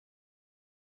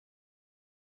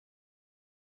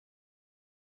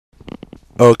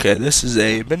Okay, this is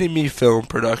a mini-me film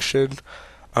production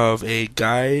of a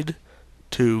guide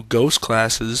to ghost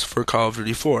classes for Call of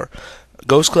Duty 4.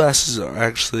 Ghost classes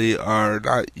are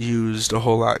not used a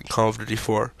whole lot in Call of Duty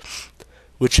 4,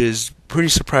 which is pretty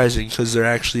surprising because they're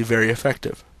actually very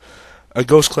effective. A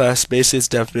ghost class, basically its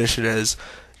definition is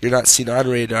you're not seen on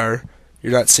radar,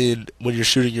 you're not seen when you're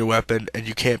shooting your weapon, and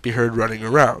you can't be heard running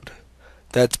around.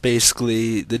 That's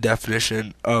basically the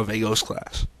definition of a ghost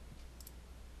class.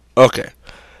 Okay.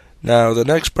 Now, the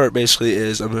next part basically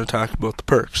is I'm going to talk about the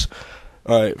perks.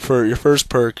 Alright, for your first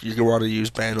perk, you're going to want to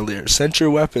use Bandolier. Since your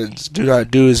weapons do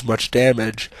not do as much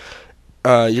damage,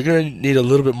 you're going to need a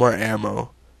little bit more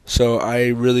ammo. So I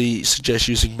really suggest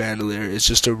using Bandolier. It's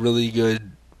just a really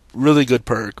good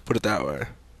perk, put it that way.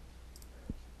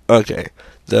 Okay,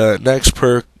 the next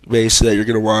perk base that you're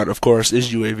going to want, of course,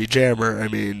 is UAV Jammer. I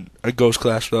mean, a ghost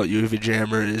class without UAV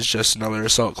Jammer is just another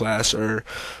assault class or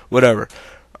whatever.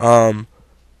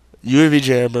 UAV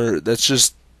Jammer,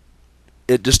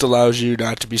 it just allows you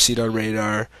not to be seen on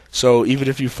radar. So even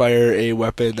if you fire a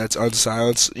weapon that's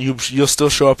unsilenced, you'll still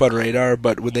show up on radar.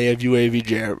 But when they have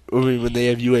UAV,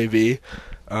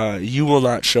 you will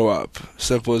not show up.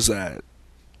 Simple as that.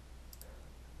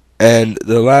 And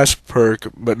the last perk,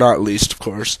 but not least, of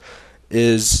course,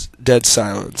 is Dead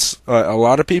Silence. A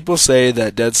lot of people say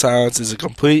that Dead Silence is a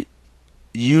complete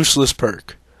useless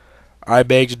perk. I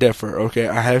beg to differ. Okay,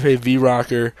 I have a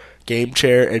V-Rocker game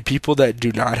chair, and people that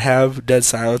do not have Dead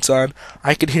Silence on,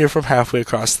 I can hear from halfway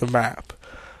across the map.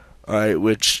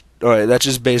 That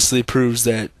just basically proves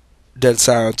that Dead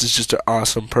Silence is just an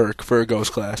awesome perk for a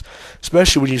ghost class.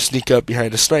 Especially when you sneak up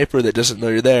behind a sniper that doesn't know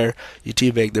you're there, you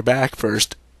teabag their back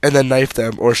first, and then knife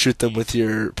them or shoot them with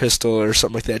your pistol or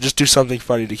something like that. Just do something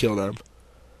funny to kill them.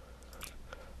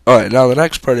 Alright, now the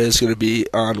next part is going to be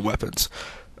on weapons.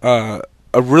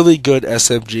 A really good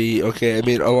SMG, okay, I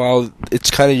mean, it's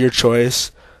kind of your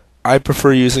choice. I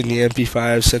prefer using the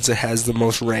MP5 since it has the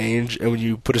most range, and when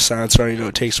you put a silencer on,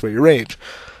 it takes away your range.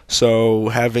 So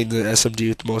having the SMG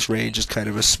with the most range is kind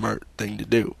of a smart thing to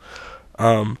do.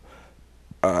 The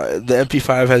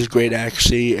MP5 has great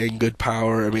accuracy and good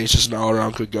power. I mean, it's just an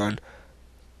all-around good gun.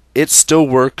 It still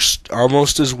works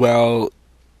almost as well,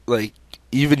 like,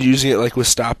 even using it like with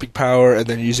stopping power and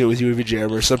then using it with UAV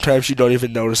jammer. Sometimes you don't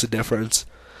even notice a difference.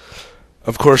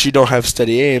 Of course, you don't have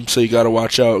steady aim, so you gotta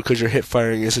watch out because your hip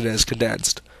firing isn't as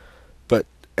condensed. But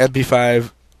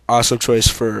MP5, awesome choice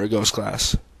for a ghost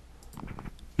class.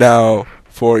 Now,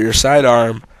 for your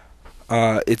sidearm,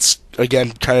 it's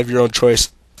again kind of your own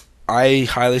choice. I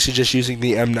highly suggest using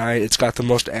the M9. It's got the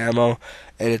most ammo,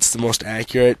 and it's the most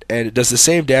accurate, and it does the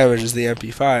same damage as the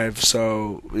MP5,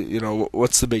 so,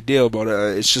 what's the big deal about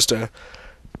it? It's just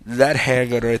that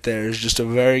handgun right there is just a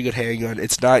very good handgun.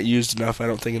 It's not used enough, I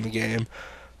don't think, in the game.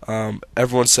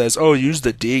 Everyone says, oh, use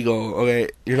the Deagle. Okay,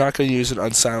 you're not going to use an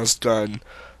unsilenced gun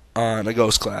on a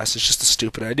ghost class. It's just a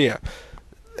stupid idea.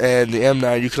 And the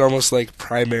M9, you can almost,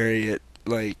 primary it,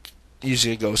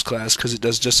 using a ghost class because it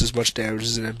does just as much damage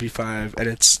as an MP5, and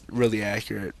it's really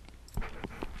accurate.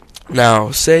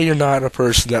 Now, say you're not a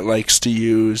person that likes to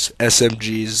use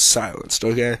SMGs silenced,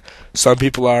 okay? Some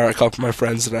people are. A couple of my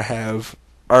friends that I have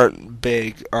aren't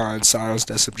big on silenced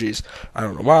SMGs. I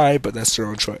don't know why, but that's their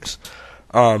own choice.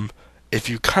 If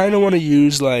you kind of want to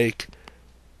use, a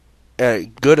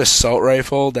good assault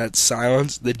rifle that's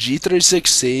silenced, the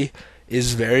G36C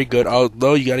is very good,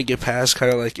 although you got to get past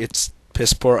kind of its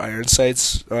piss poor iron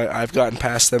sights. I've gotten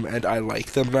past them, and I like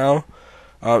them now.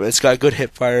 It's got good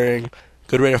hip firing,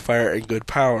 good rate of fire, and good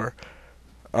power.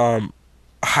 I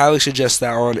highly suggest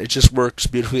that one. It just works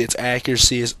beautifully. Its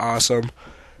accuracy is awesome.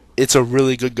 It's a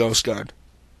really good ghost gun.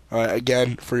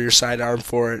 Again, for your sidearm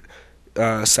for it,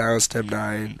 silenced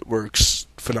M9 works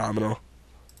phenomenal.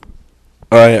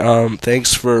 Alright,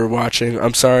 thanks for watching.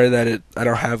 I'm sorry that I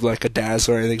don't have a DAS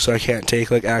or anything, so I can't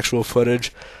take actual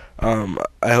footage.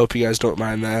 I hope you guys don't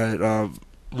mind that.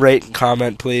 Rate and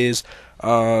comment, please.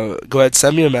 Go ahead,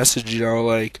 send me a message,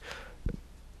 your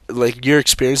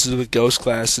experiences with Ghost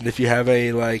Class, and if you have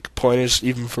any, pointers,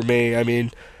 even for me. I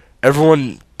mean,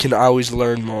 everyone can always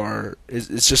learn more.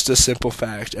 It's just a simple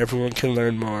fact. Everyone can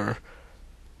learn more.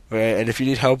 Okay, and if you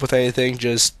need help with anything,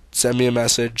 just send me a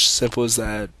message. Simple as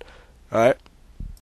that. Alright?